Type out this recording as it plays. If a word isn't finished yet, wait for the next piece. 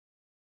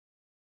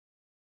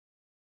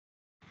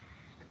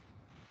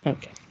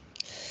Okay.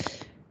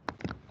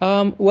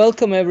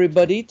 Welcome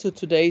everybody to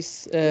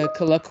today's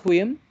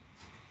colloquium.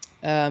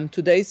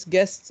 Today's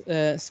guest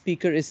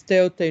speaker is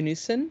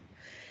Theunissen.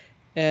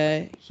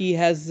 He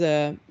has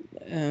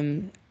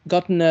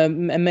gotten a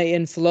MA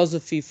in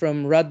philosophy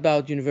from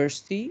Radboud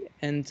University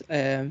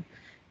and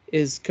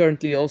is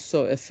currently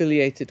also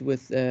affiliated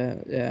with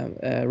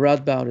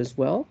Radboud as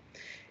well.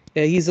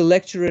 He's a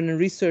lecturer and a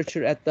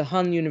researcher at the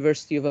Han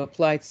University of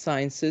Applied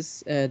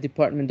Sciences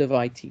Department of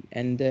IT,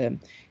 and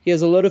he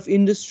has a lot of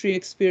industry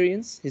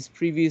experience. His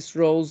previous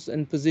roles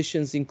and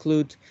positions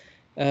include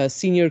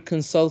senior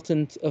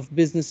consultant of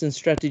business and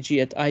strategy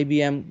at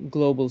IBM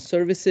Global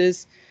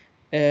Services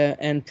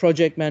and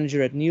project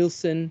manager at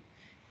Nielsen,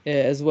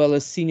 as well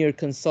as senior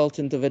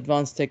consultant of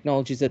advanced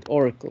technologies at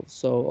Oracle,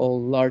 so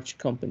all large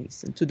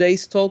companies. And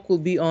today's talk will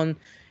be on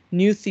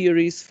new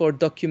theories for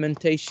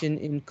documentation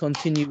in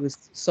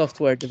continuous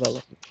software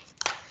development.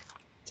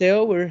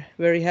 Theo, we're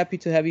very happy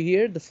to have you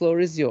here. The floor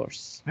is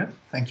yours. Yeah,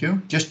 thank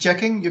you. Just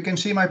checking, you can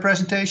see my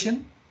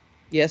presentation?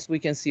 Yes, we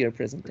can see your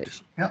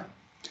presentation. Yeah.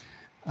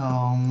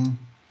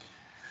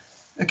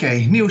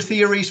 Okay, new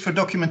theories for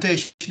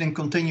documentation in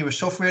continuous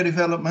software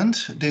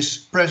development. This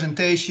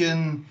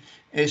presentation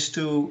is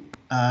to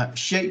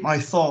shape my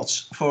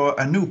thoughts for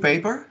a new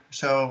paper.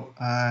 So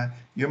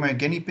you're my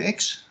guinea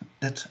pigs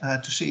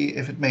to see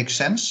if it makes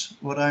sense,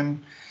 what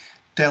I'm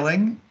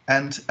telling,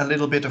 and a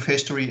little bit of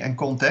history and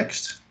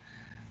context.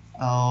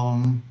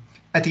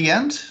 At the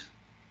end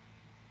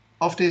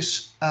of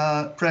this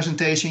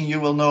presentation, you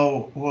will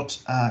know what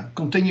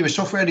continuous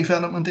software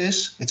development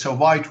is. It's a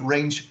wide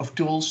range of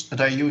tools that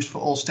are used for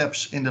all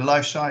steps in the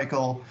life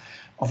cycle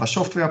of a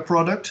software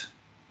product.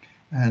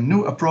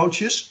 New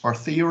approaches or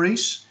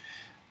theories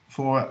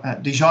for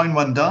design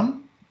when done,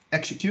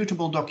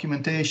 executable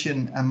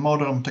documentation and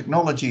modern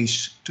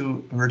technologies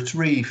to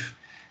retrieve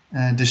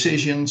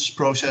decisions,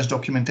 process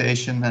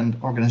documentation and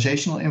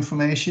organizational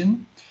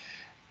information.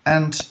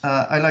 And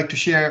I'd like to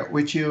share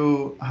with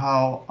you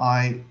how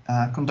I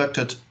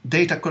conducted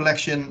data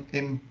collection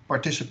in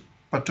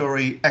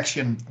participatory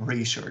action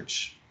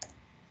research.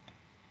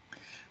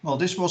 Well,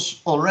 this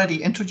was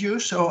already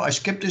introduced, so I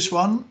skipped this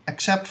one,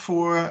 except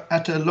for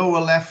at the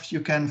lower left, you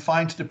can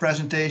find the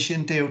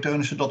presentation,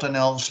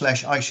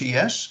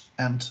 theonissen.nl/ICS,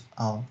 and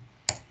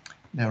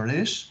there it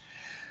is.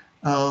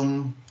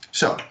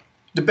 So,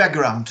 the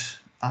background.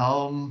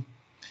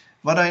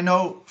 What I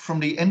know from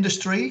the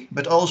industry,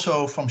 but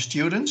also from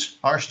students,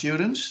 our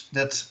students,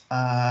 that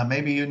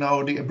maybe you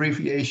know the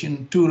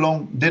abbreviation too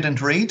long didn't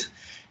read.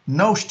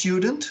 No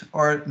student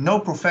or no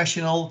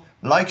professional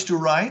likes to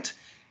write,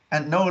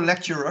 and no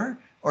lecturer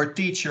or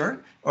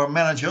teacher or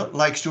manager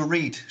likes to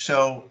read.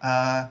 So,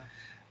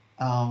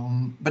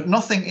 but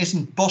nothing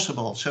isn't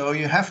possible. So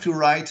you have to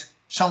write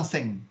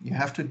something. You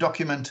have to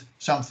document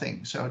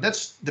something. So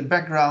that's the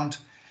background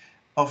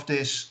of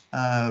this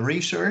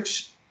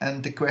research.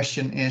 And the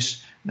question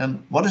is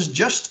then, what is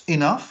just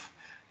enough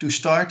to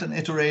start an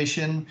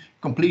iteration,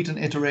 complete an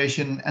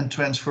iteration, and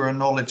transfer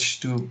knowledge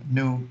to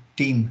new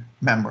team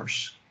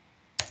members?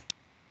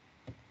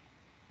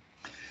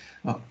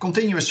 Well,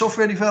 continuous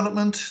software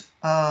development,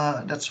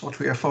 that's what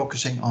we are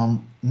focusing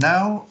on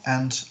now.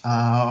 And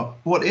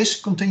what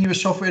is continuous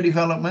software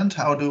development?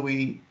 How do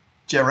we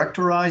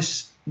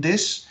characterize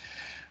this?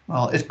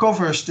 Well, it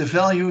covers the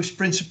values,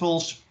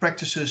 principles,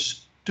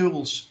 practices,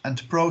 tools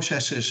and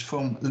processes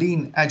from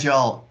Lean,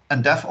 Agile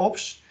and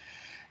DevOps.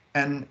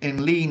 And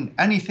in Lean,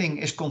 anything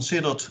is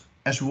considered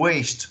as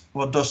waste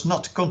what does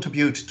not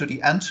contribute to the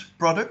end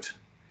product.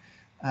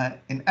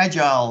 In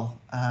Agile,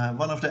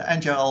 one of the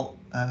Agile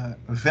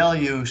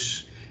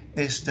values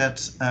is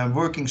that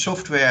working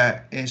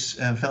software is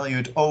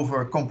valued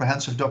over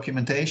comprehensive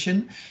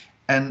documentation.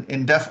 And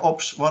in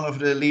DevOps, one of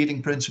the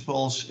leading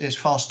principles is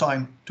fast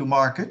time to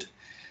market.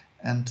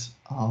 And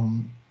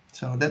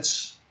so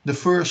that's the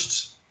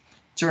first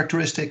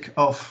characteristic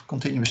of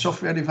continuous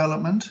software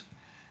development.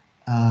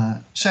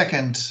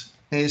 Second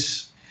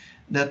is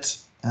that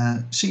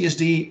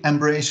CSD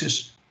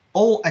embraces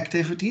all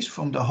activities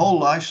from the whole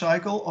life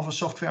cycle of a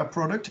software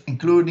product,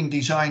 including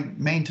design,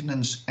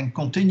 maintenance, and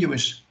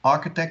continuous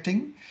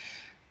architecting.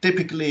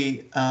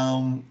 Typically,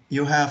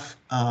 you have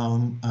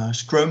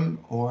Scrum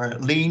or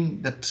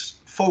Lean that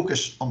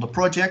focus on the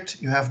project.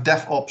 You have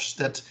DevOps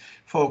that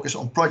focus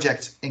on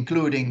project,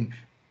 including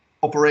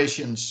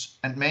operations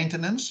and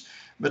maintenance.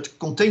 But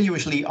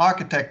continuously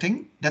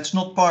architecting, that's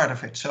not part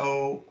of it.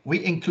 So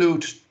we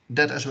include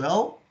that as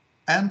well,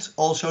 and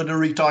also the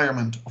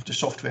retirement of the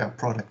software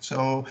product.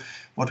 So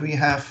what we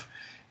have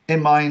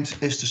in mind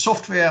is the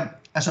software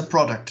as a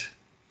product,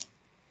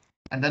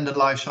 and then the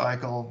life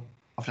cycle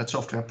of that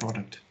software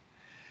product.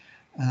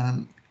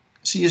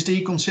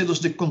 CSD considers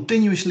the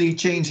continuously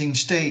changing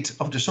state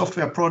of the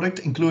software product,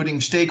 including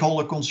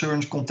stakeholder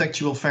concerns,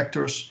 contextual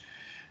factors,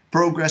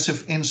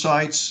 progressive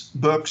insights,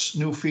 bugs,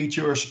 new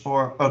features,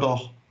 or other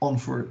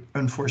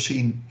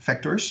unforeseen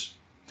factors.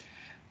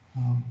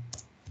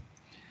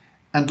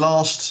 And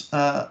last,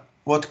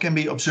 what can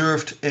be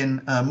observed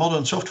in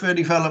modern software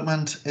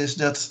development is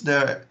that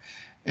there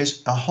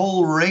is a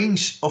whole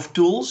range of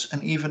tools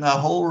and even a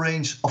whole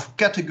range of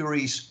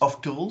categories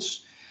of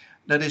tools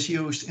that is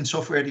used in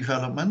software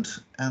development,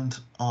 and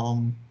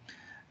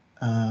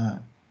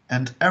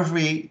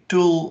every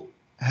tool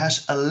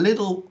has a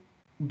little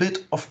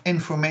bit of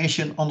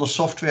information on the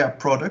software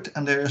product,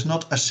 and there is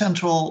not a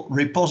central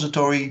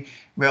repository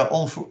where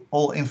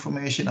all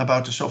information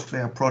about the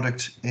software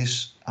product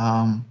is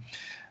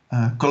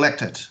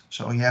collected.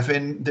 So you have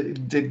in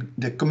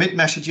the commit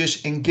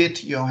messages in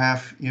Git, you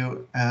have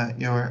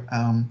your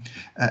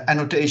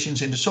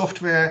annotations in the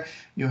software,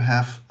 you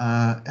have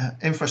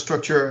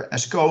infrastructure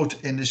as code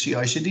in the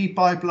CI/CD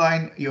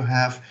pipeline, you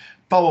have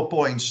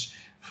PowerPoints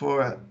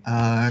for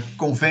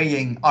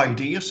conveying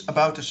ideas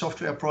about the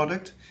software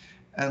product,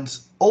 and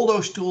all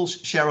those tools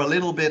share a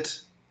little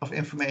bit of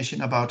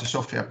information about the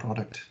software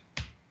product.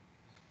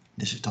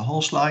 This is the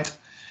whole slide.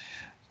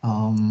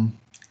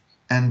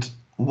 And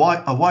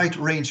a wide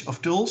range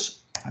of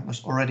tools. I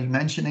was already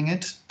mentioning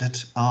it,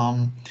 that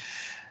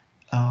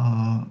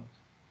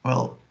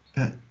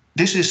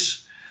this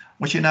is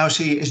what you now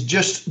see is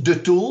just the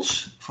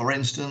tools. For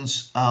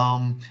instance,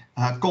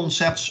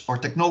 concepts or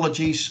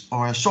technologies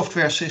or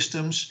software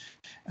systems.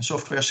 And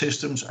software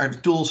systems are the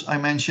tools I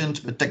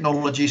mentioned, but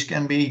technologies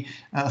can be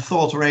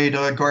Thought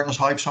Radar, Gartner's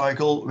Hype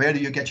Cycle. Where do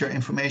you get your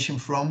information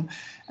from?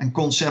 And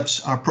concepts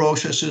are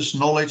processes,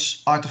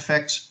 knowledge,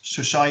 artifacts,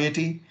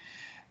 society.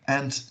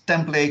 And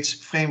templates,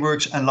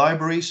 frameworks, and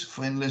libraries,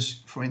 for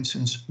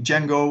instance,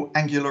 Django,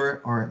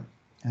 Angular, or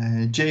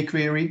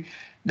jQuery,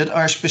 that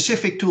are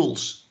specific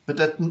tools, but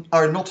that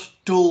are not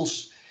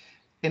tools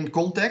in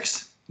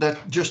context, that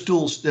just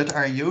tools that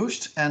are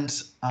used,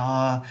 and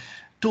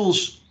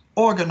tools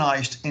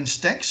organized in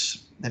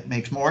stacks. That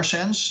makes more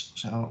sense.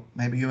 So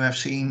maybe you have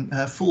seen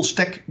full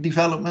stack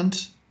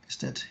development. Is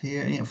that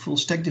here? Yeah, full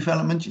stack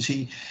development. You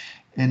see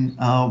in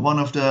one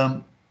of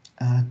the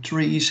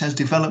trees has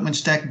development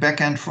stack,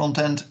 backend,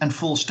 front-end, and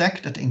full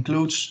stack. That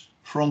includes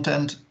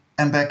front-end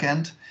and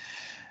backend.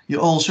 You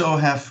also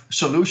have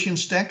solution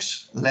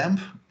stacks,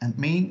 LAMP and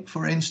MEAN,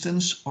 for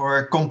instance,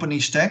 or company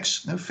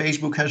stacks.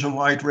 Facebook has a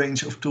wide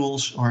range of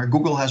tools, or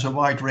Google has a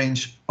wide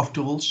range of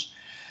tools.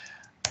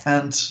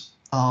 And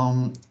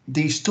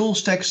these tool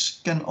stacks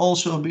can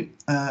also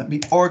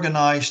be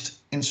organized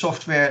in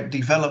software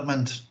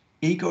development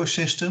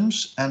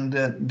ecosystems, and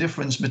the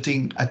difference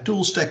between a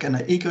tool stack and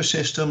an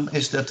ecosystem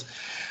is that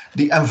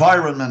the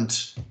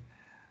environment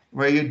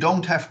where you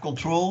don't have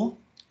control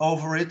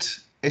over it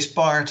is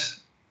part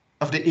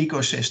of the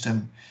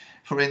ecosystem.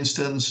 For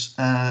instance,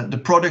 the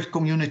product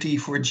community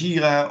for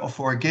Jira or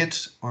for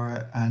Git,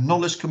 or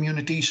knowledge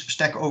communities,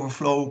 Stack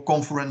Overflow,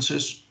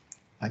 conferences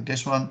like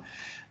this one,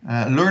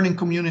 learning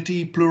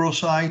community,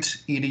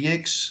 Pluralsight,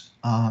 EDX,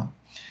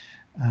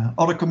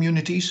 other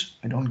communities,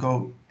 I don't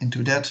go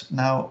into that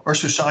now, or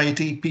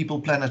society,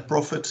 people, planet,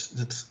 profit.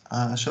 That,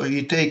 so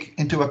you take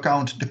into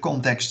account the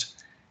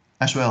context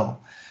as well.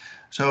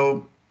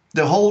 So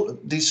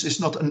this is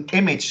not an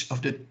image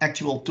of the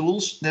actual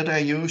tools that are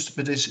used,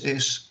 but this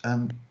is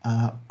an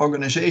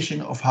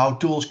organization of how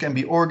tools can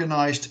be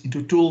organized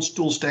into tools,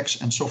 tool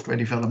stacks, and software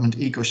development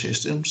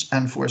ecosystems.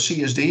 And for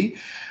CSD,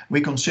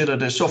 we consider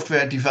the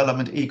software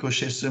development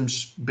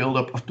ecosystems build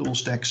up of tool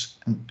stacks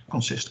and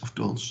consist of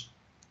tools.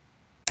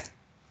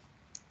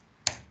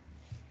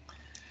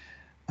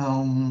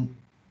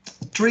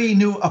 Three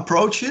new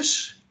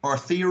approaches or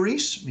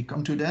theories, we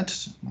come to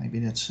that, maybe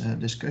that's a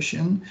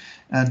discussion.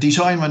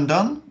 Design when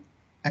done,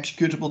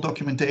 executable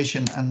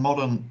documentation, and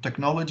modern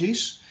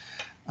technologies.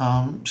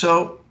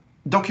 So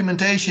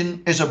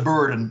documentation is a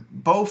burden,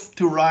 both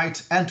to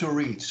write and to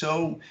read.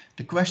 So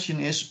the question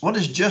is, what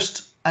is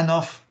just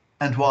enough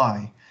and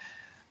why?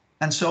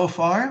 And so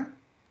far,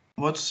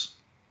 what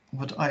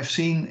I've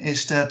seen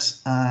is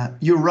that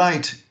you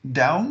write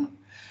down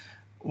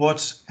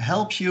what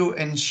helps you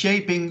in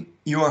shaping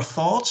your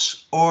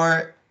thoughts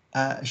or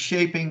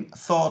shaping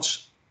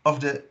thoughts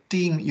of the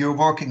team you're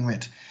working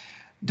with.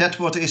 That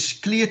what is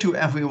clear to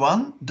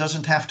everyone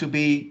doesn't have to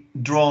be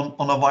drawn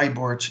on a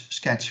whiteboard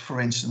sketch, for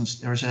instance.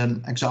 There's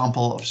an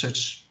example of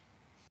such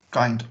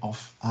kind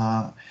of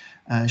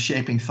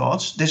shaping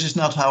thoughts. This is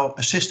not how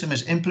a system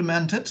is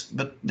implemented,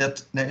 but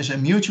that there is a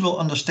mutual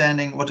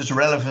understanding what is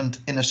relevant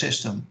in a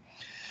system.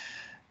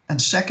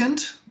 And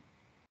second,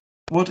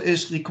 what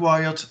is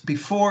required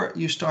before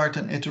you start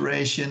an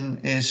iteration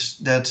is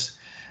that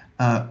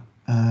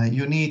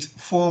you need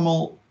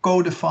formal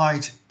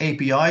codified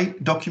API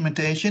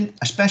documentation,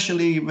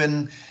 especially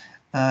when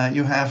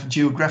you have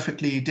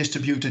geographically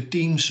distributed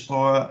teams,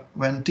 or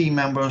when team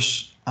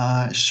members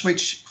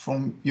switch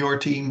from your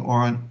team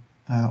or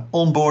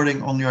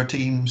onboarding on your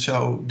team.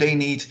 So they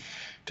need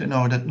to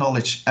know that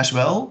knowledge as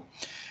well.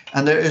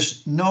 And there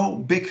is no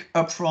big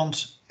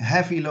upfront,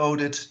 heavy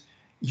loaded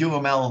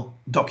UML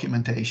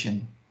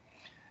documentation.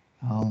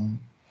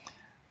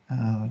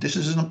 This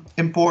is an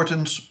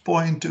important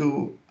point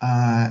to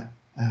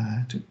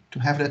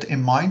have that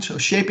in mind. So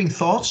shaping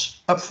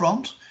thoughts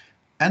upfront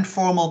and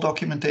formal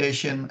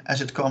documentation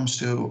as it comes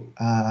to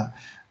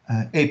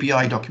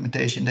API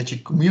documentation, that you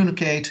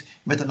communicate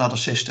with another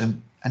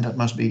system and that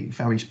must be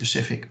very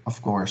specific,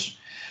 of course.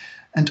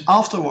 And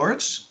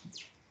afterwards,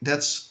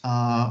 that's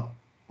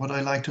what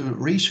I like to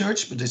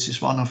research, but this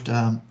is one of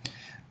the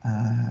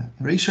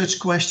research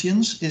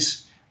questions,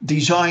 is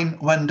design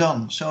when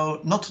done. So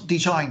not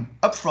design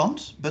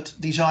upfront, but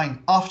design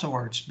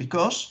afterwards,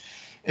 because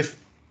if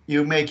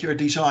you make your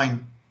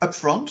design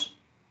upfront,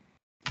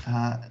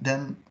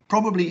 then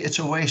probably it's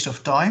a waste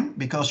of time,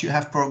 because you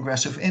have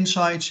progressive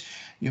insights,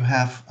 you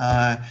have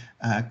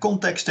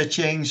context that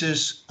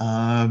changes,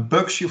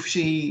 bugs you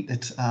see,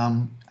 that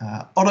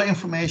other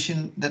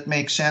information that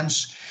makes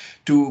sense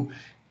to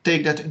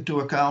take that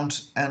into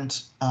account.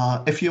 And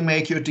if you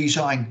make your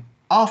design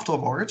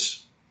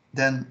afterwards,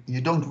 then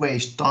you don't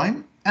waste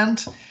time,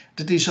 and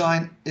the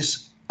design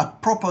is a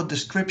proper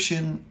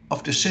description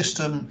of the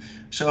system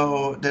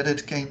so that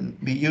it can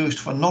be used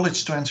for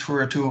knowledge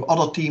transfer to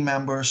other team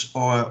members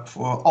or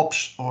for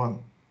ops or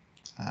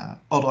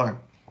other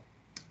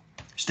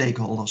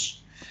stakeholders.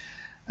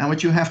 And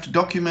what you have to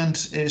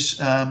document is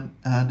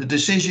the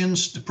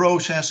decisions, the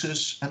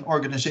processes and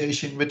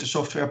organization with the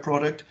software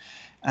product.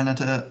 And at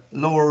the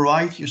lower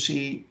right, you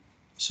see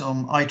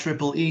some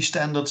IEEE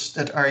standards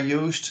that are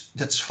used.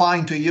 That's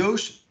fine to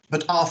use,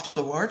 but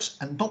afterwards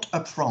and not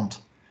upfront.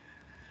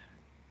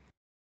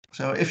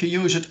 So if you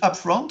use it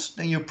upfront,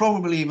 then you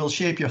probably will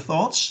shape your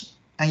thoughts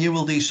and you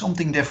will do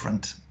something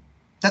different.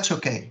 That's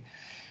okay.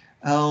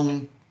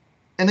 And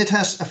it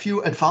has a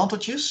few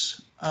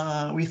advantages,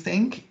 we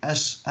think.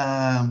 As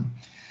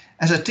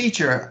a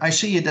teacher, I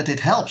see that it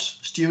helps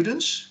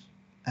students.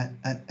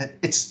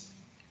 It's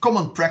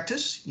common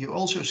practice. You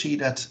also see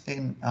that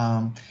in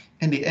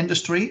the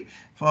industry.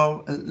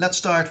 So let's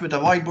start with a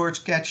whiteboard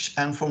sketch,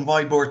 and from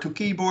whiteboard to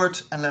keyboard,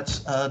 and let's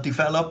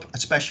develop,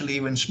 especially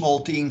when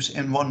small teams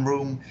in one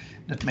room,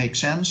 that makes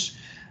sense.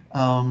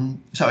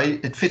 So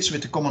it fits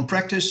with the common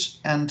practice,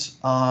 and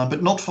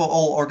but not for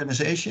all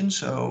organizations.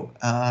 So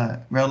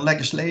where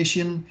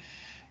legislation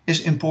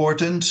is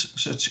important,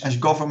 such as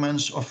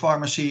governments or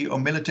pharmacy or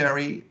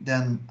military,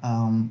 then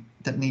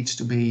that needs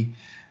to be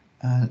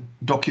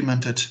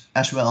documented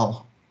as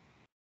well.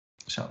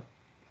 So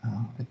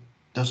it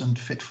doesn't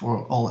fit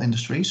for all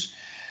industries.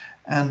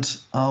 And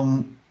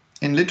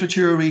in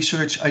literature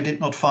research, I did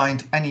not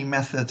find any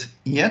method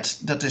yet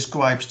that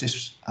describes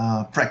this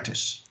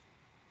practice.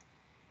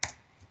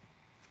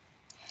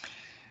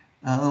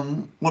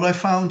 What I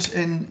found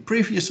in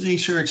previous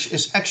research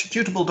is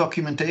executable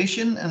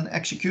documentation. And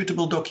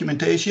executable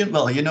documentation,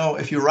 well, you know,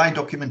 if you write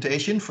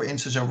documentation, for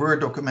instance, a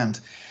Word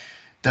document,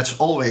 that's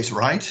always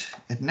right.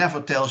 It never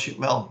tells you,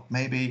 well,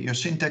 maybe your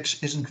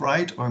syntax isn't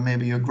right, or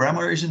maybe your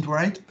grammar isn't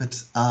right, but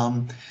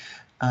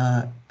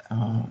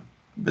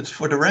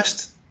for the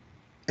rest,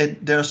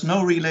 there's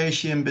no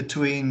relation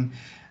between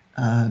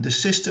the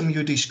system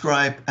you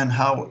describe and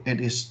how it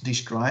is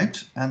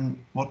described. And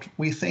what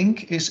we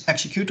think is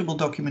executable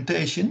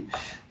documentation.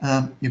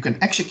 You can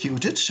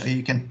execute it, so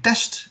you can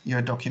test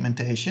your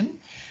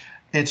documentation.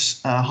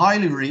 It's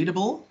highly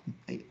readable,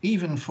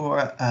 even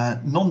for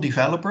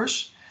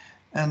non-developers.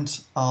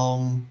 And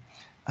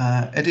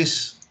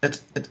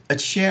it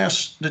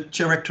shares the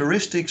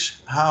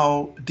characteristics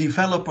how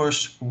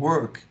developers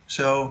work.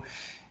 So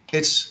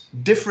it's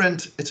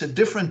different. It's a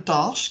different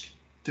task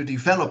to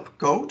develop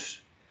code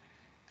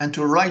and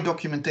to write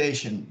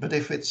documentation. But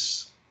if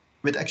it's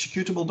with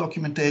executable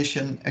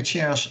documentation, it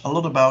shares a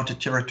lot about the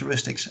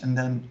characteristics, and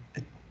then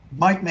it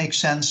might make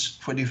sense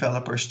for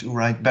developers to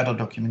write better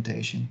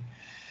documentation.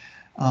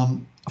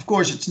 Of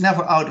course, it's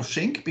never out of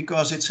sync,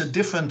 because it's a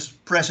different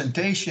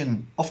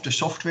presentation of the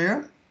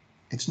software.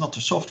 It's not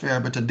the software,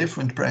 but a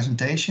different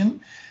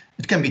presentation.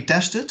 It can be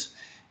tested,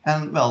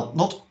 and well,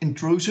 not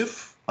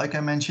intrusive, like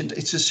I mentioned.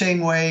 It's the same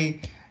way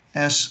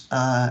as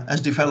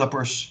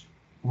developers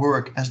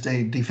work as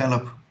they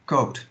develop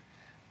code.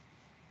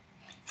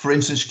 For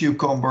instance,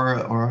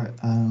 Cucumber or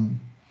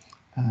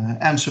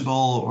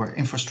Ansible or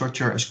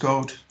infrastructure as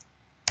code.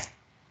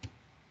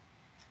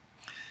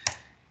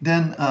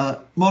 Then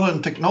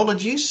modern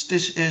technologies.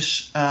 This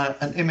is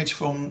an image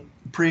from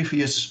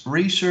previous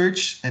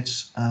research.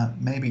 It's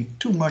maybe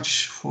too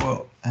much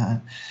for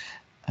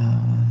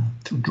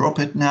to drop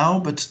it now,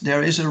 but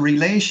there is a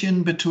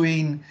relation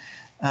between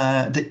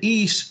the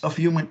ease of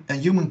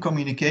human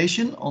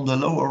communication on the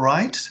lower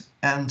right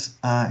and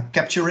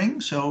capturing.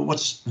 So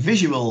what's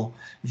visual?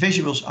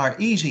 Visuals are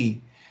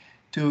easy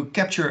to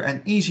capture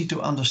and easy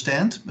to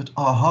understand, but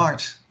are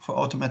hard for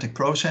automatic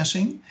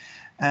processing.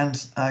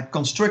 And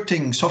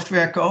constructing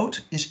software code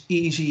is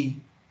easy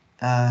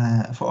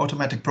for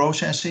automatic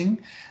processing,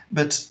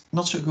 but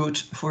not so good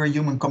for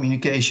human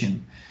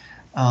communication.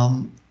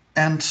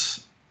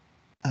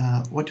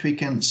 What we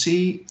can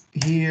see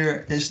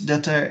here is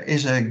that there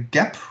is a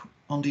gap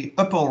on the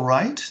upper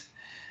right,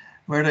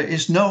 where there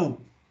is no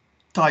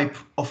type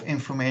of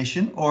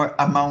information or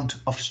amount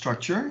of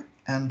structure.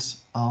 And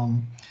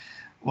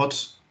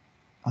what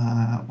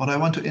I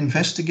want to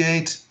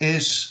investigate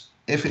is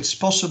if it's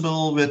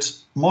possible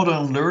with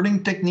modern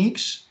learning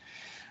techniques,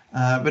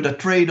 with a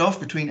trade-off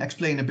between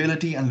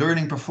explainability and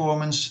learning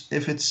performance,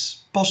 if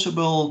it's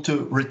possible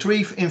to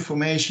retrieve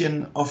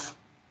information of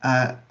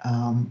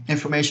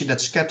information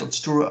that's scattered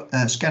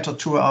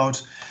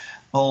throughout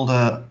all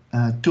the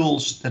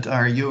tools that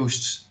are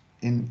used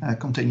in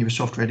continuous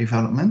software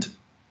development.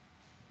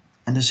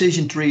 And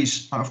decision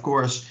trees are, of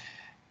course,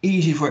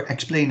 easy for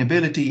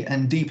explainability,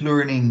 and deep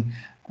learning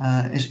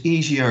is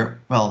easier.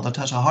 Well, that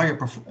has a higher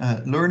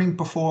learning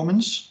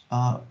performance,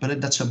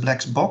 but that's a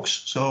black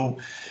box. So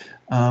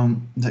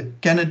the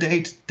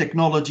candidate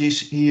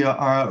technologies here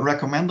are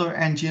recommender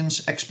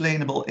engines,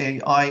 explainable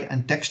AI,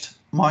 and text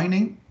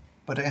mining.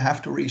 But I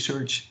have to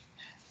research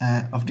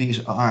if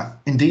these are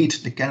indeed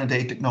the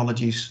candidate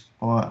technologies,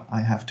 or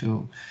I have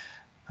to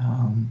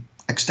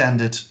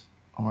extend it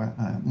or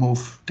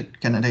move the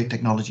candidate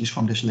technologies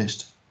from this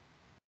list.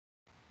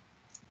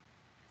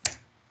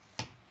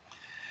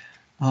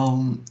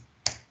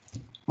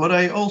 What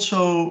I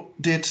also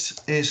did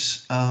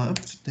is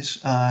this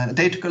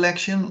data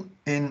collection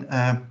in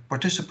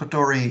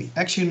participatory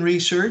action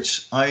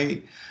research.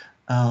 I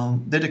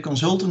did a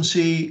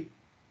consultancy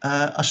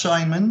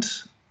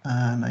assignment,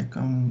 and I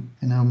come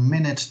in a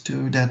minute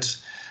to that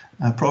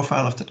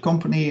profile of that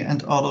company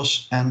and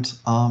others, and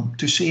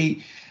to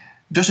see,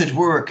 does it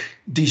work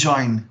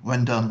design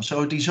when done?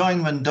 So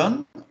design when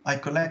done, I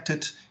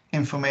collected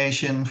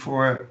information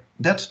for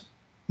that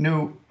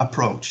new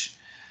approach.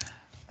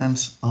 And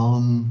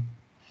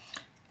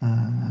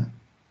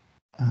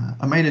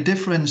I made a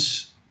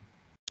difference,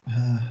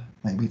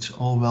 maybe it's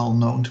all well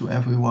known to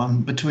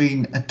everyone,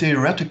 between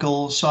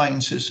theoretical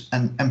sciences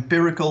and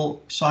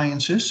empirical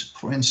sciences.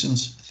 For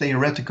instance,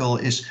 theoretical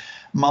is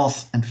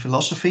math and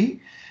philosophy,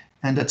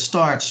 and that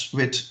starts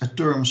with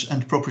terms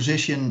and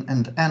proposition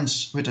and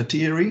ends with a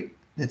theory.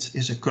 It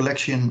is a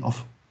collection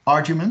of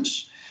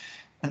arguments.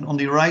 And on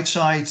the right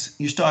side,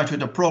 you start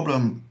with a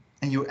problem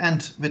and you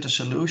end with a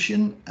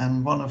solution.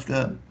 And one of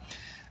the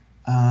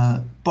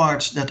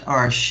parts that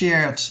are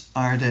shared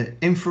are the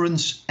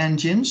inference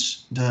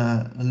engines.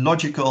 The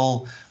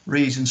logical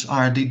reasons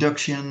are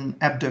deduction,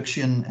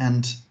 abduction,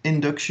 and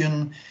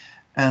induction,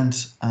 and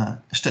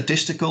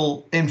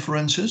statistical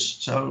inferences.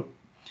 So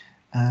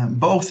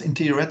both in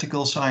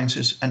theoretical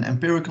sciences and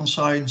empirical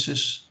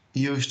sciences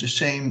use the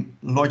same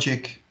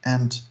logic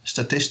and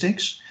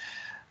statistics.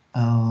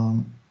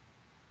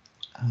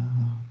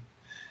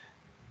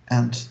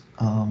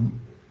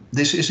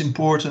 This is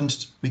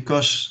important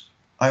because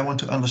I want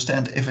to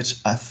understand if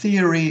it's a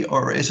theory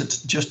or is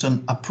it just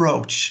an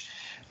approach,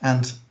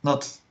 and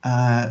not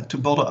to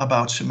bother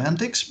about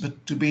semantics,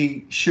 but to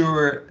be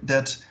sure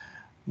that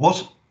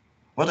what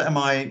am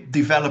I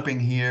developing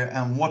here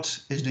and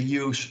what is the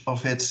use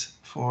of it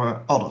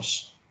for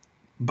others,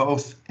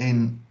 both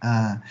in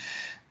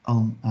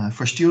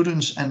for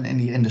students and in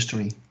the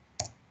industry.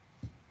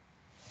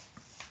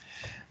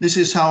 This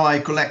is how I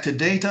collected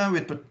data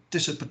with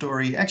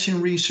participatory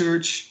action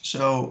research.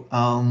 So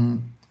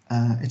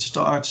it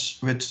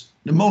starts with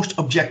the most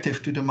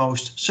objective to the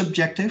most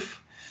subjective.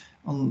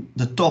 On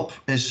the top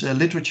is a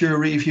literature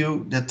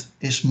review that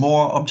is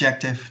more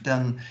objective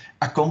than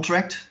a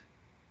contract.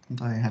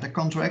 And I had a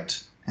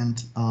contract,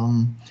 and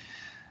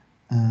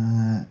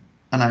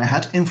I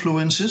had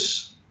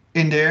influences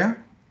in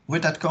there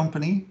with that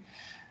company.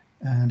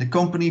 The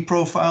company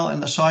profile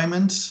and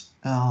assignment.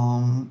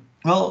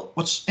 Well,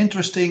 what's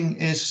interesting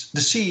is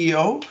the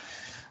CEO.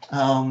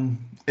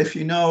 If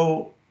you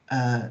know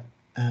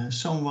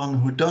someone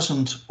who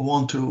doesn't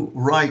want to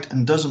write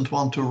and doesn't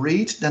want to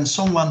read, then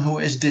someone who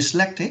is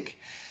dyslexic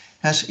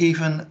has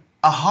even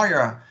a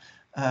higher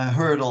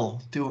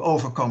hurdle to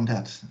overcome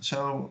that.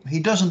 So he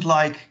doesn't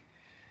like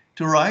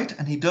to write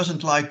and he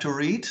doesn't like to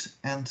read.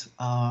 And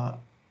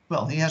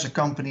well, he has a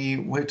company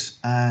with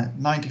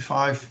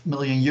 95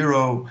 million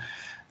euro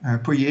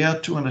per year,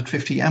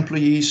 250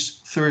 employees,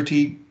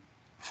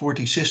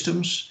 40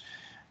 systems,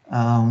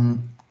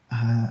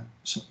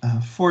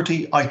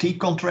 40 IT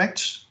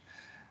contracts.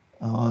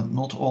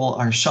 Not all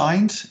are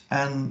signed,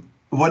 and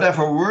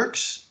whatever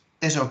works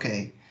is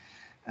okay.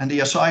 And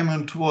the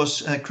assignment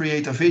was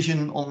create a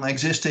vision on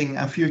existing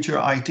and future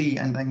IT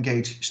and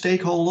engage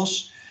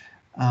stakeholders.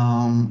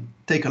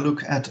 Take a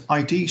look at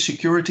IT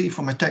security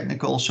from a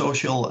technical,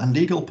 social, and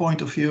legal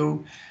point of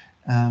view.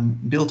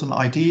 Build an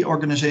IT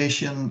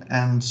organization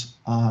and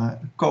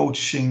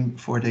coaching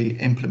for the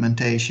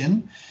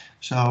implementation.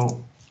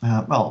 So,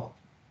 well,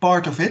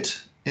 part of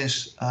it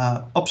is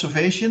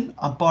observation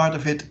and part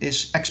of it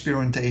is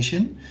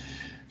experimentation.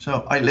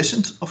 So I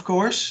listened, of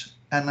course,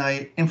 and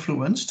I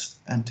influenced,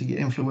 and the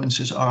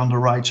influences are on the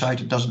right side.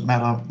 It doesn't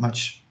matter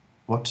much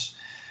what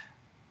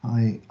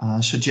I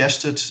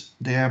suggested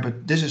there,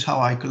 but this is how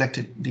I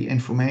collected the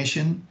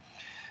information.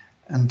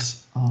 And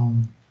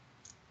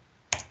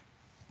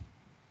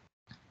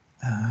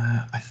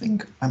I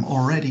think I'm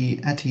already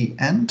at the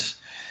end.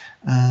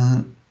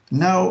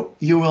 Now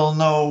you will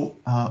know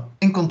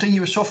in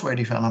continuous software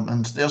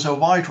development, there's a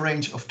wide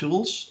range of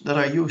tools that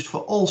are used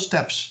for all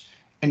steps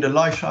in the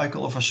life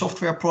cycle of a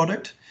software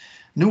product.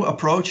 New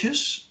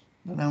approaches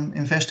that I'm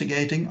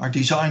investigating are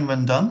design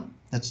when done.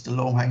 That's the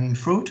low-hanging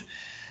fruit.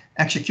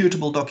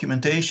 executable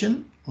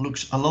documentation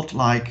looks a lot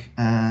like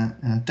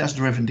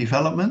test-driven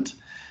development,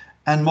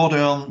 and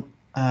modern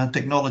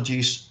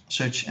technologies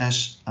such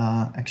as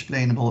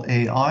explainable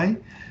AI,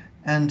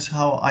 and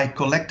how I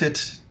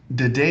collected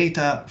the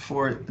data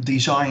for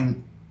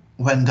design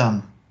when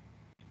done.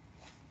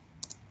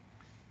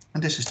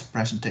 And this is the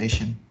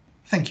presentation.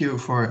 Thank you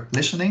for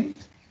listening.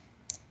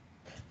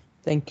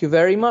 Thank you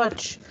very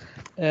much.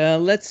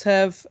 Let's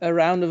have a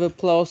round of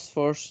applause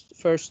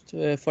first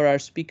for our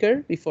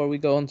speaker before we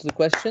go on to the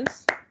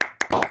questions.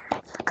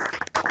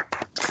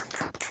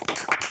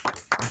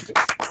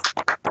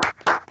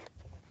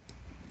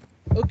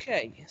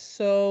 Okay,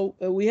 so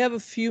we have a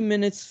few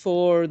minutes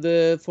for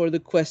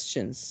the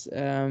questions.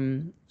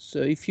 So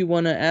if you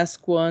want to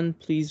ask one,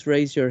 please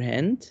raise your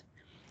hand.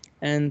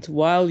 And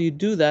while you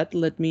do that,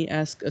 let me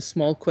ask a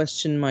small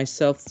question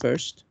myself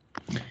first.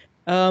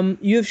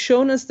 You have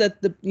shown us that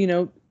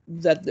you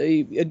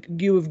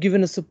have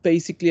given us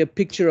basically a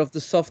picture of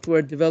the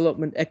software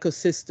development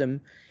ecosystem,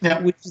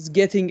 which is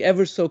getting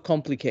ever so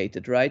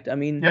complicated, right? I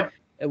mean,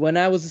 when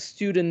I was a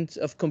student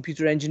of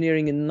computer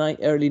engineering in the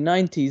early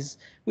 90s,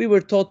 we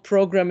were taught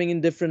programming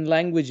in different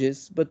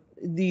languages, but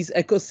these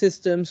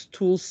ecosystems,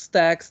 tool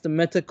stacks, the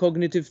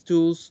metacognitive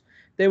tools,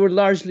 they were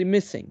largely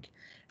missing.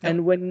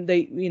 And when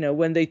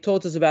they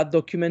taught us about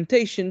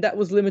documentation, that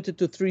was limited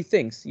to three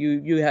things.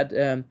 You had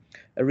a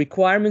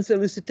requirements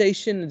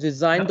elicitation, a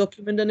design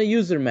document, and a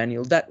user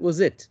manual. That was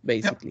it,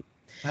 basically.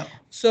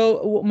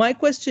 So my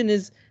question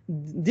is,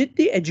 did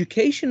the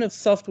education of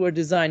software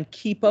design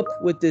keep up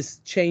with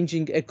this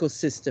changing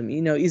ecosystem?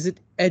 Is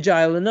it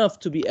agile enough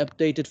to be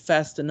updated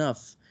fast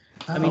enough?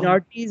 I mean,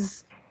 are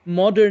these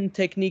modern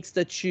techniques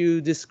that you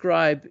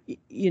describe,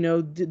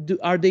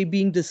 are they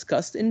being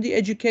discussed in the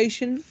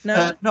education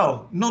now?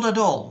 No, not at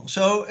all.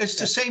 So it's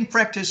the same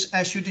practice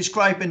as you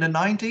describe in the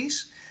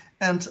 90s.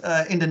 And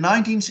in the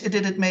 90s, it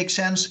didn't make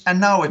sense. And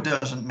now it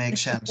doesn't make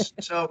sense.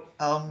 So,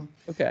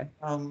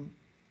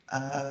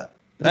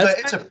 but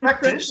it's a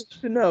practice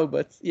to know,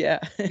 but yeah.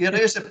 There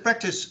is a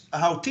practice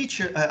how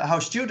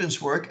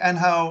students work and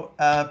how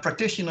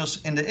practitioners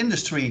in the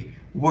industry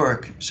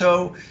work.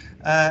 So,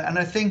 and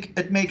I think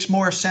it makes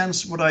more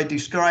sense what I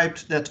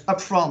described, that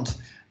upfront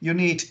you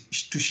need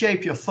to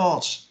shape your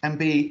thoughts and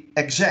be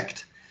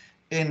exact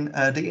in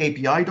the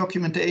API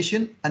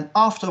documentation, and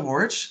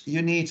afterwards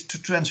you need to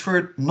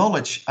transfer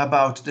knowledge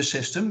about the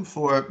system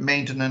for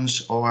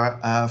maintenance or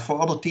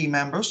for other team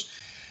members.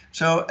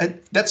 So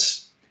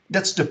that's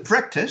the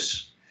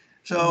practice.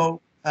 So,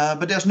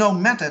 but there's no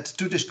method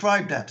to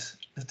describe that.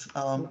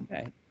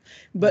 Okay.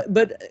 But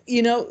the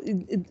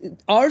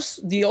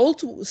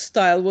old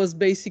style was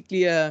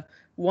basically a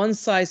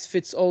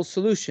one-size-fits-all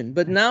solution.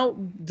 But now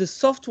the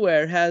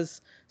software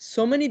has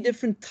so many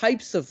different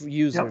types of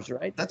users,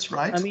 right? That's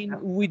right. I mean,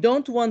 we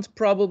don't want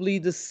probably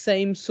the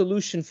same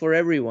solution for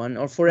everyone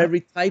or for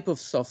every type of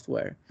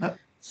software.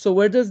 So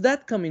where does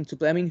that come into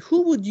play? I mean,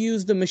 who would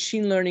use the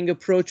machine learning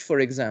approach, for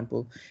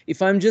example?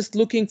 If I'm just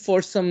looking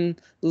for some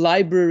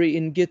library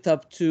in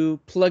GitHub to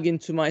plug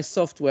into my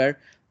software,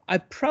 I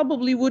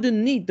probably wouldn't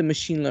need the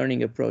machine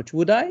learning approach,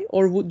 would I?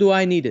 Or do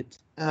I need it?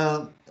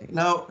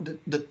 Now,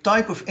 the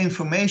type of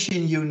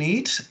information you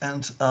need,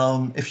 and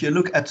if you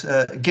look at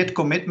Git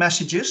commit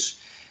messages,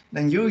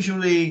 then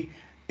usually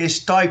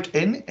is typed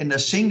in a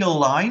single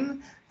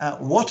line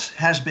what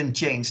has been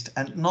changed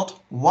and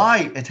not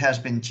why it has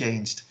been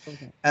changed.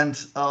 And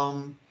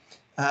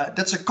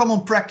that's a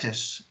common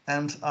practice.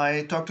 And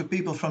I talk to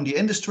people from the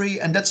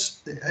industry, and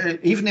that's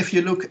even if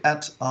you look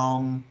at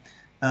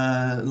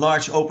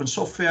large open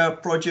software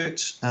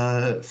projects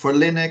for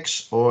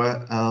Linux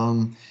or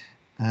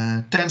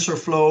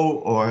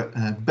TensorFlow or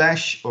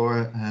Bash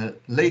or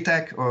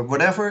LaTeX or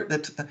whatever,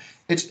 that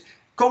its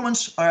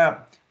comments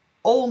are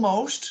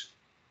almost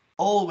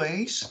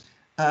always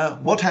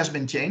what has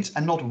been changed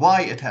and not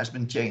why it has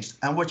been changed.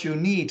 And what you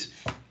need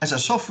as a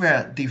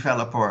software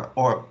developer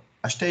or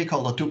a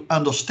stakeholder to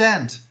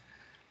understand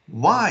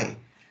why.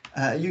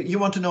 You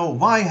want to know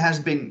why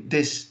has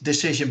this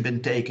decision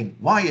been taken?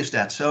 Why is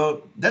that?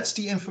 So that's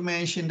the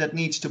information that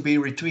needs to be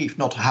retrieved,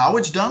 not how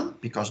it's done,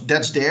 because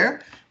that's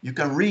there. You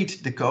can read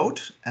the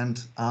code,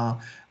 and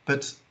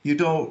but you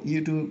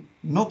do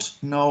not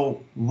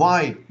know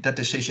why that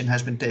decision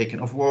has been taken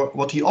or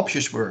what the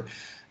options were.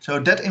 So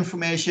that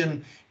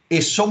information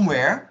is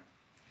somewhere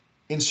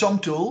in some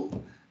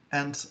tool,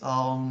 and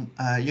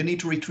you need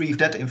to retrieve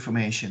that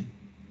information.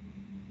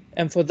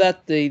 And for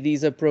that,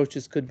 these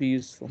approaches could be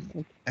useful.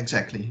 Okay.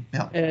 Exactly,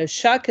 yeah.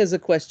 Shaq has a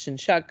question.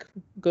 Shaq,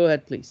 go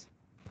ahead, please.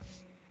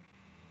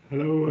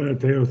 Hello,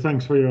 Theo.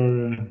 Thanks for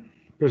your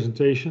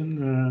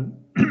presentation.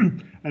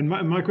 And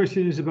my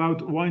question is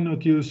about why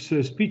not use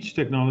speech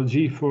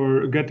technology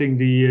for getting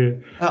the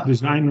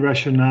design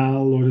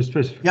rationale or the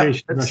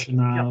specification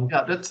rationale?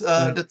 Yeah,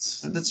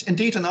 that's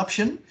indeed an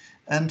option.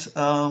 And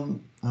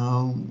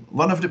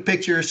one of the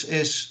pictures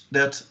is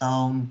that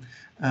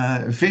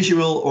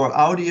visual or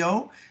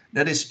audio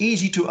that is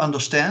easy to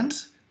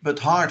understand, but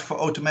hard for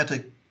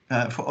automatic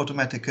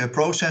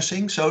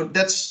processing. So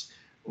that's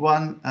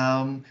one.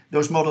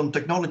 Those modern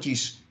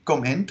technologies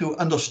come in to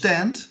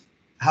understand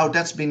how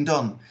that's been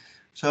done.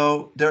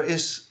 So there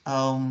is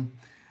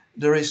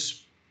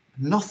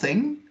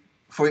nothing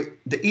for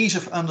the ease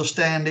of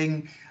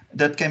understanding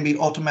that can be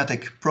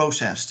automatic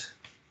processed.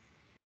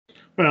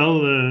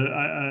 Well,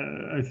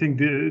 I think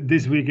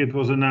this week it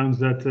was announced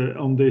that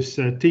on this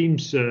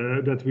Teams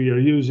that we are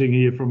using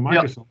here from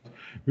Microsoft,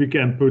 we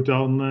can put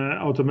on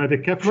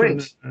automatic caption.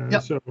 Great.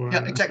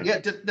 Yeah, exactly.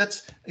 Yeah,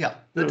 that's yeah.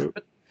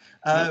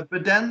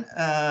 But then,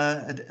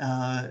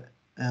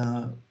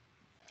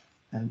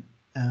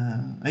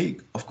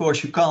 of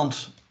course, you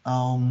can't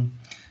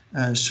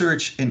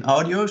search in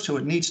audio, so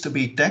it needs to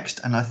be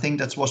text. And I think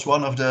that was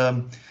one of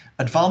the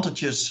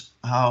advantages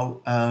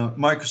how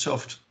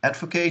Microsoft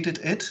advocated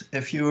it.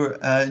 If you're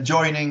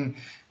joining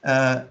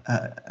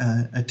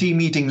a team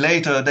meeting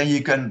later, then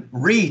you can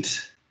read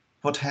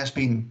what has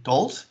been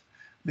told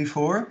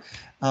before.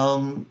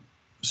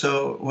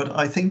 So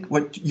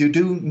what you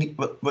do,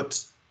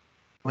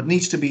 what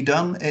needs to be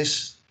done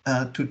is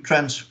to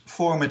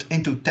transform it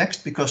into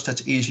text, because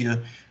that's easier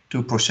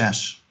to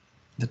process.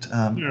 That,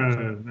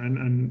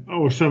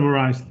 or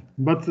summarized,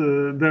 but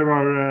there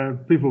are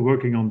people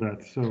working on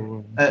that.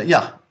 So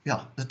yeah.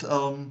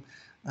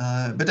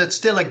 But that's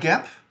still a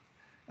gap.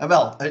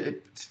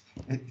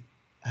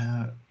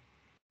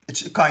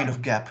 It's a kind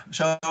of gap.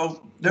 So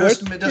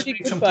there's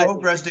been some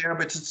progress there,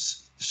 but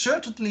it's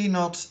certainly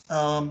not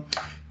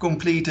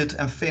completed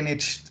and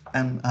finished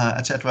and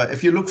etc.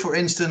 If you look, for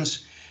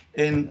instance,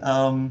 in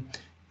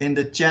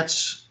the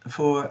chats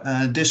for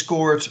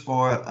Discord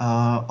or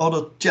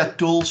other chat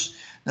tools,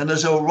 then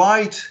there's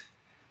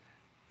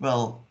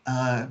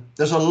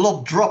there's a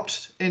lot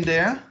dropped in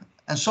there,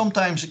 and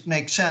sometimes it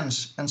makes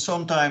sense, and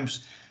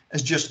sometimes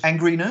it's just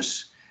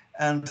angriness.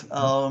 And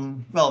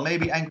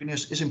maybe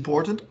angriness is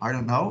important, I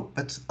don't know,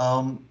 but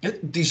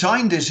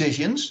design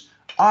decisions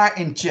are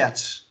in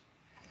chats.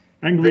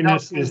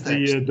 Angriness is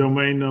the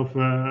domain of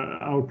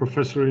our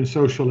professor in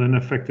social and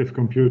affective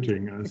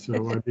computing.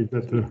 So I think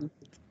that.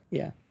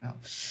 Yeah.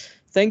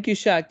 Thank you,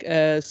 Jacques.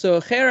 So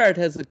Gerard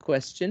has a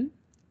question.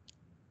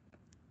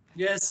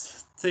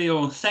 Yes,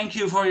 Theo, thank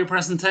you for your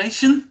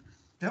presentation.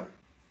 Yep,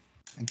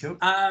 thank you.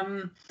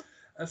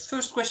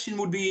 First question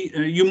would be,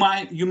 you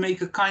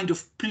make a kind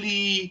of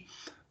plea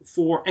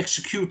for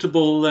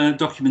executable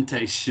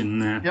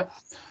documentation. Yep.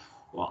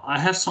 Well, I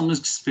have some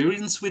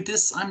experience with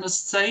this, I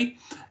must say,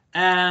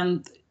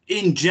 and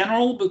in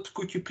general, but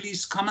could you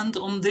please comment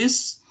on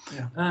this?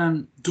 Yeah.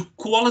 The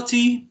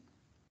quality,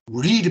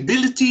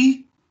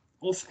 readability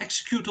of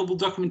executable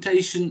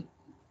documentation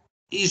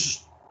is,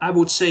 I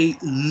would say,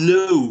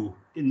 low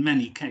in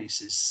many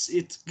cases.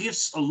 It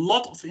gives a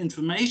lot of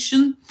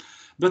information,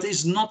 but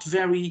is not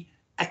very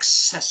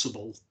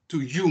accessible to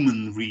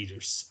human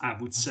readers, I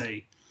would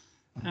say.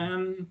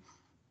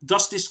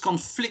 Does this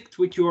conflict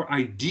with your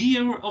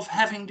idea of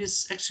having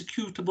this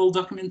executable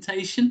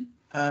documentation?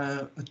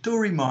 Two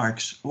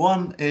remarks.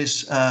 One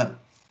is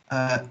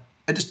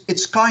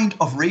it's kind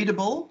of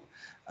readable.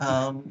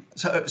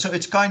 So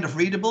it's kind of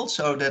readable.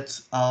 So that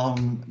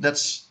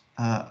that's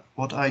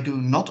what I do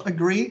not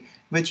agree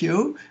with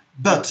you.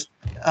 But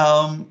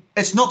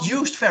it's not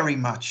used very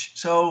much.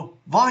 So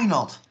why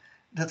not?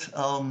 That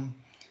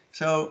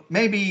so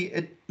maybe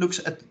it looks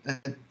at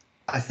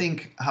I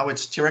think how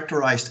it's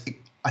characterized.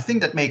 I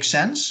think that makes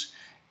sense,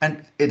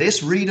 and it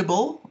is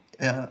readable.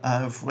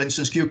 For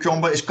instance,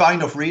 Cucumber is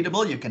kind of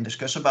readable. You can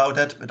discuss about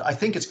that, but I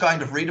think it's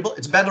kind of readable.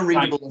 It's better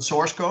readable than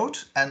source code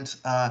and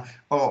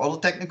or other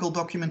technical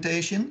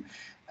documentation.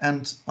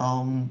 And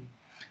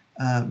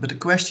but the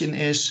question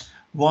is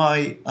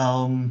why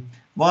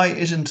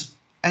isn't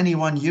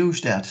anyone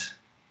use that?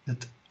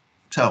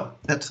 Well,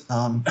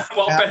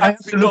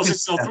 perhaps because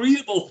it's not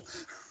readable.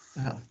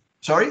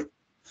 Sorry?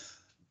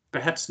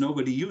 Perhaps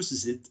nobody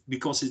uses it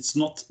because it's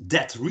not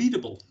that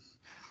readable.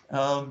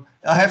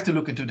 I have to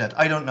look into that.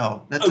 I don't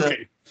know.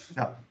 Okay.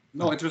 Yeah.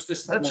 No, it was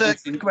just. That's a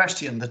good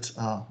question.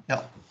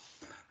 Yeah.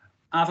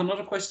 I have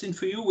another question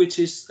for you, which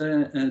is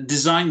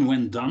design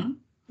when done.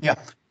 Yeah.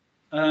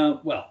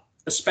 Well,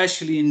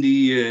 especially in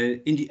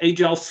the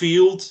agile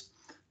field,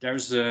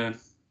 there's a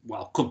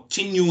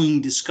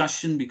continuing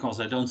discussion, because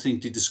I don't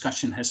think the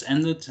discussion has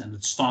ended, and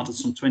it started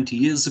some 20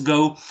 years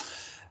ago,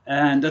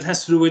 and that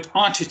has to do with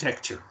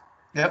architecture.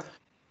 Yeah.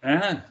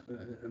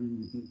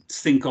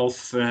 Think of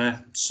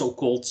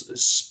so-called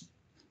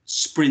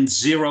sprint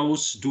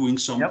zeros, doing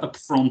some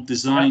upfront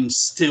design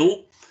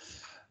still.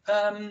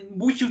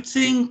 Would you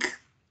think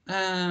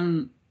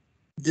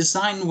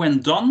design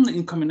when done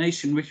in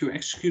combination with your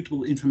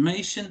executable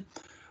information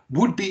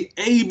would be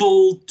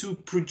able to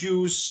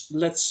produce,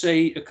 let's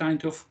say, a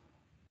kind of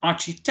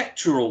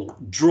architectural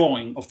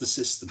drawing of the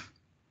system?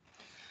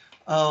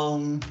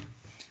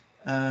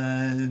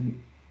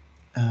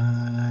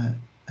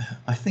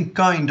 I think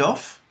kind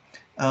of.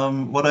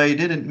 What I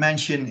didn't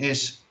mention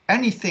is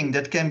anything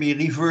that can be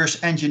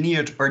reverse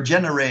engineered or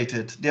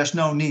generated, there's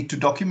no need to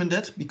document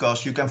it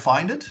because you can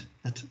find it.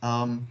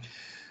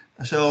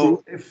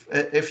 So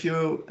if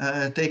you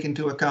take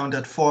into account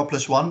that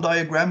 4+1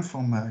 diagram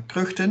from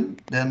Kruchten,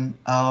 then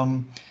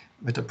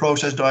with a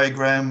process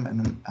diagram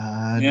and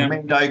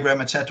domain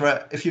diagram,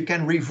 etc. If you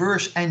can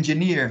reverse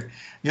engineer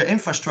your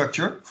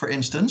infrastructure, for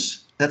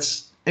instance,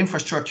 that's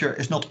infrastructure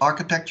is not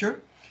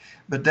architecture,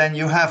 but then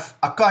you have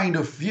a kind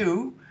of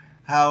view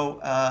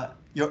how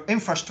your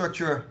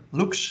infrastructure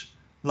looks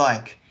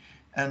like.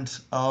 And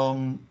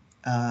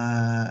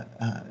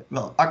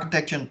well,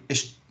 architecture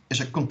is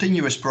a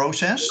continuous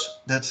process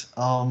that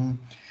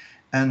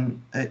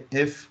and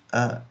if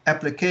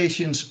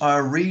applications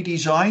are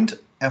redesigned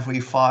every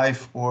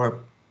 5 or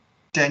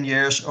 10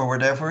 years or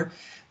whatever,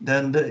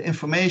 then the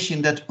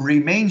information that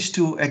remains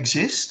to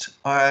exist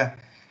are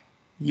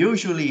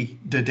usually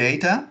the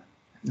data,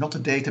 not the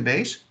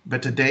database,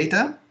 but the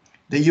data,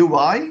 the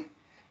UI,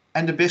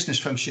 and the business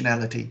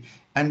functionality.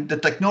 And the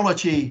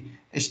technology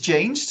is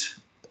changed,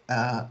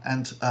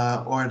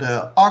 or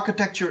the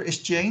architecture is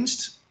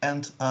changed,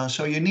 and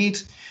so you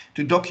need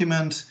to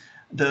document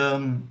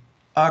the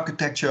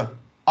architecture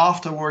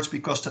afterwards,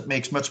 because that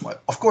makes much more.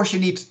 Of course, you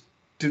need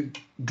to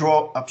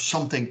draw up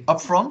something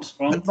upfront,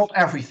 but not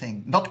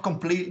everything, not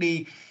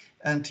completely,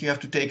 and you have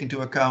to take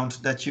into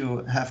account that you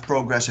have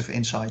progressive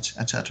insights,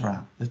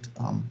 etc.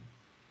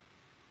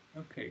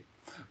 Okay,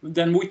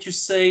 then would you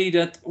say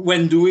that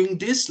when doing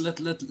this,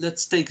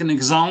 let's take an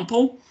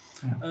example.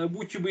 Yeah.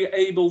 Would you be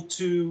able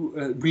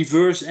to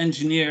reverse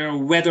engineer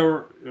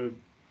whether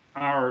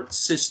our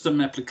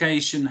system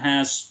application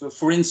has,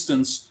 for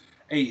instance,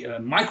 a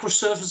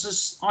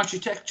microservices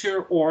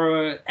architecture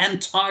or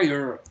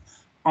entire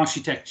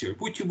architecture?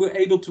 Would you be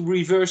able to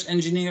reverse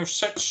engineer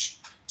such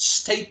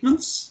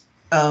statements?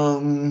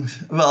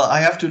 Well, I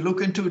have to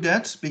look into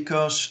that,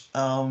 because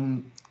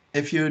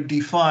if you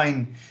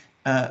define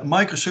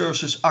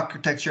microservices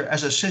architecture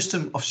as a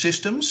system of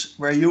systems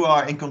where you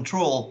are in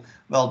control,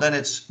 well, then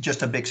it's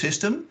just a big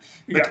system.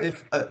 But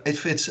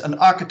if it's an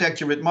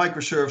architecture with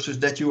microservices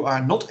that you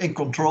are not in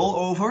control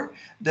over,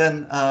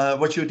 then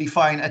what you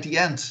define at the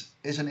end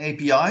is an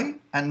API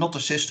and not a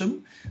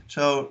system.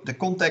 So the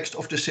context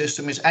of the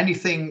system is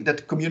anything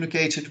that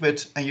communicates it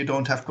with and you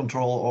don't have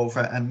control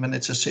over. And when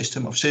it's a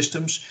system of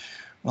systems,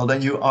 well,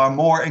 then you are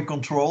more in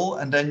control,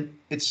 and then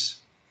it's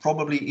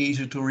probably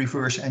easier to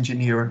reverse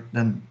engineer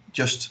than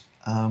just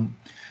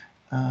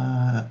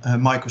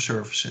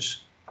microservices.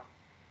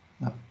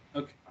 No.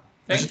 Okay,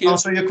 does it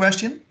answer your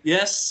question?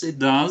 Yes, it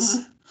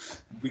does.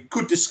 We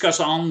could discuss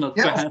on, but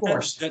yeah, of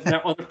course. there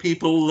are other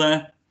people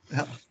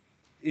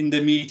in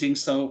the meeting,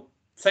 so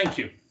thank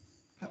you.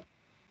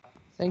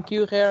 Thank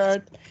you,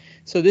 Gerard.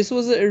 So this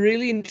was a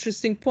really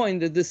interesting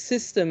point, that the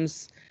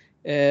systems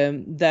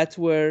that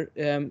were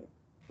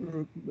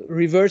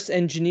reverse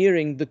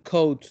engineering the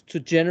code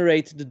to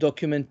generate the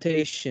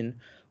documentation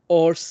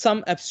or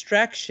some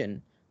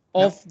abstraction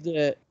of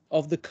the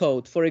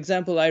code. For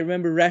example, I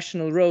remember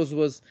Rational Rose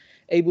was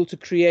able to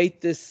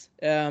create this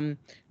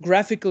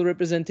graphical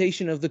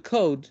representation of the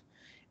code,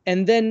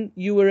 and then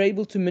you were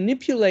able to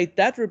manipulate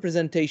that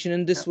representation,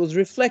 and this was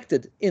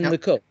reflected in the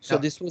code. So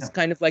this was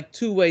kind of like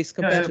two ways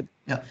compatible.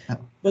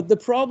 But the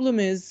problem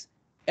is,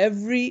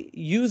 every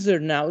user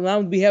now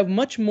we have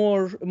much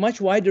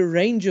wider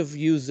range of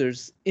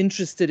users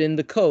interested in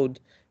the code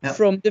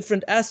from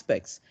different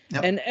aspects,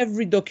 and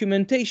every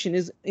documentation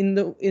is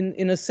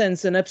in a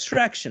sense an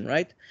abstraction,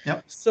 right?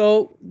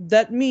 So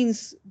that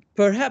means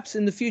perhaps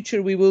in the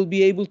future we will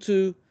be able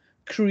to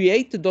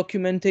create the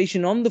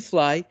documentation on the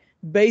fly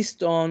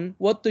based on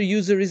what the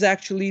user is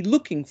actually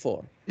looking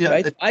for,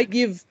 right? I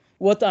give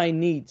what I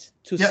need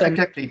to some...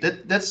 exactly.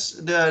 That's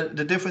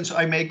the difference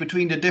I make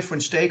between the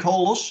different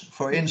stakeholders.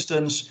 For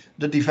instance,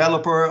 the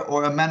developer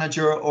or a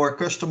manager or a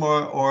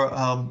customer or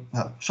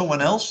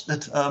someone else.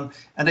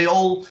 And they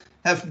all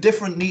have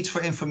different needs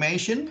for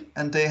information,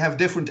 and they have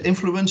different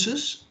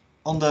influences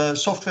on the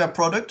software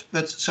product.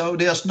 But so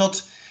there's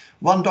not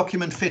one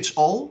document fits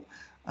all.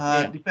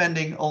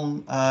 Depending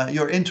on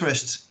your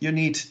interests, you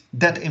need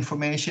that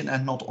information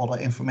and not other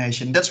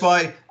information. That's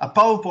why a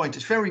PowerPoint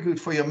is very good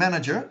for your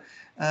manager,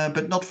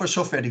 but not for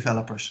software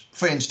developers,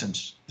 for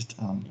instance.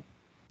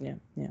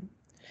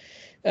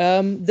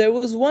 There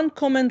was one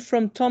comment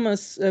from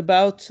Thomas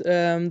about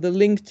the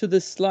link to the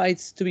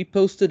slides to be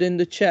posted in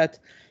the chat.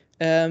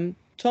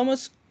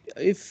 Thomas,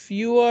 if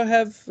you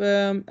have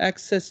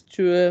access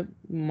to a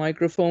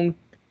microphone,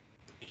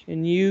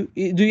 do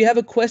you have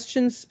a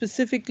question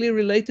specifically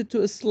related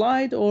to a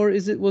slide, or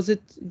was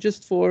it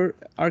just for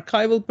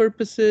archival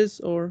purposes,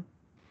 or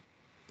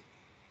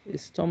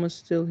is Thomas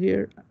still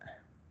here? I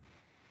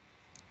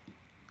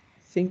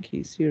think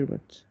he's here,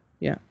 but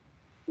yeah.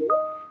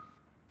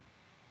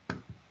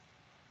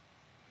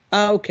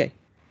 Okay.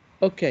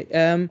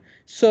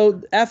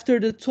 So after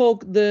the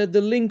talk,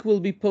 the link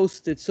will be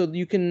posted, so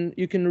you can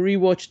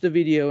rewatch the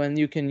video and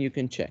you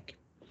can check.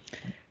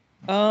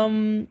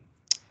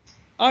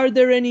 Are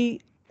there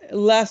any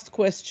last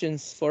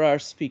questions for our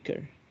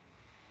speaker?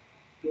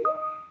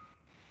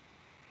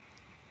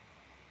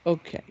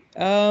 Okay.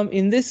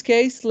 In this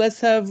case, let's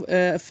have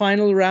a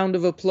final round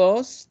of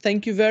applause.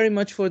 Thank you very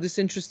much for this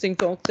interesting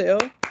talk, Theo.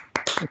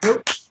 Thank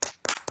you.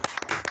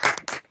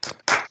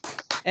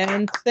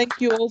 And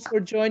thank you all for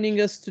joining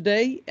us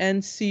today,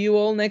 and see you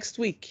all next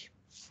week.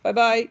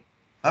 Bye-bye.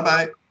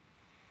 Bye-bye.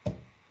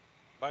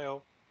 Bye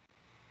all.